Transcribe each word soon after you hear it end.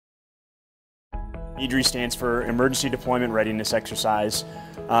EDRE stands for Emergency Deployment Readiness Exercise.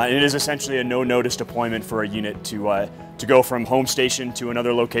 And it is essentially a no-notice deployment for a unit to go from home station to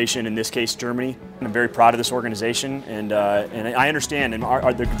another location, in this case Germany. I'm very proud of this organization, and I understand, and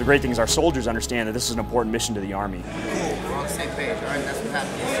the great thing is our soldiers understand that this is an important mission to the Army. Cool, we're on the same page, all right, that's what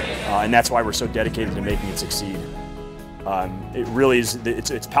happens. And that's why we're so dedicated to making it succeed. It really is,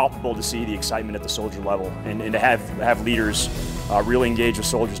 it's palpable to see the excitement at the soldier level, and to have leaders really engage with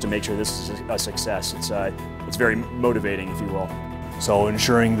soldiers to make sure this is a success. It's very motivating, if you will. So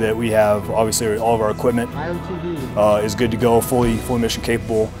ensuring that we have, obviously, all of our equipment is good to go, fully mission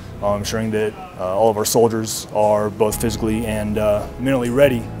capable, ensuring that all of our soldiers are both physically and mentally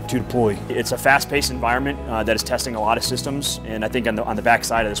ready to deploy. It's a fast-paced environment that is testing a lot of systems, and I think on the back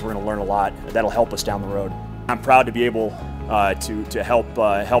side of this we're going to learn a lot that'll help us down the road. I'm proud to be able to help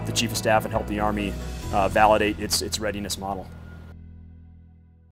the Chief of Staff and help the Army validate its readiness model.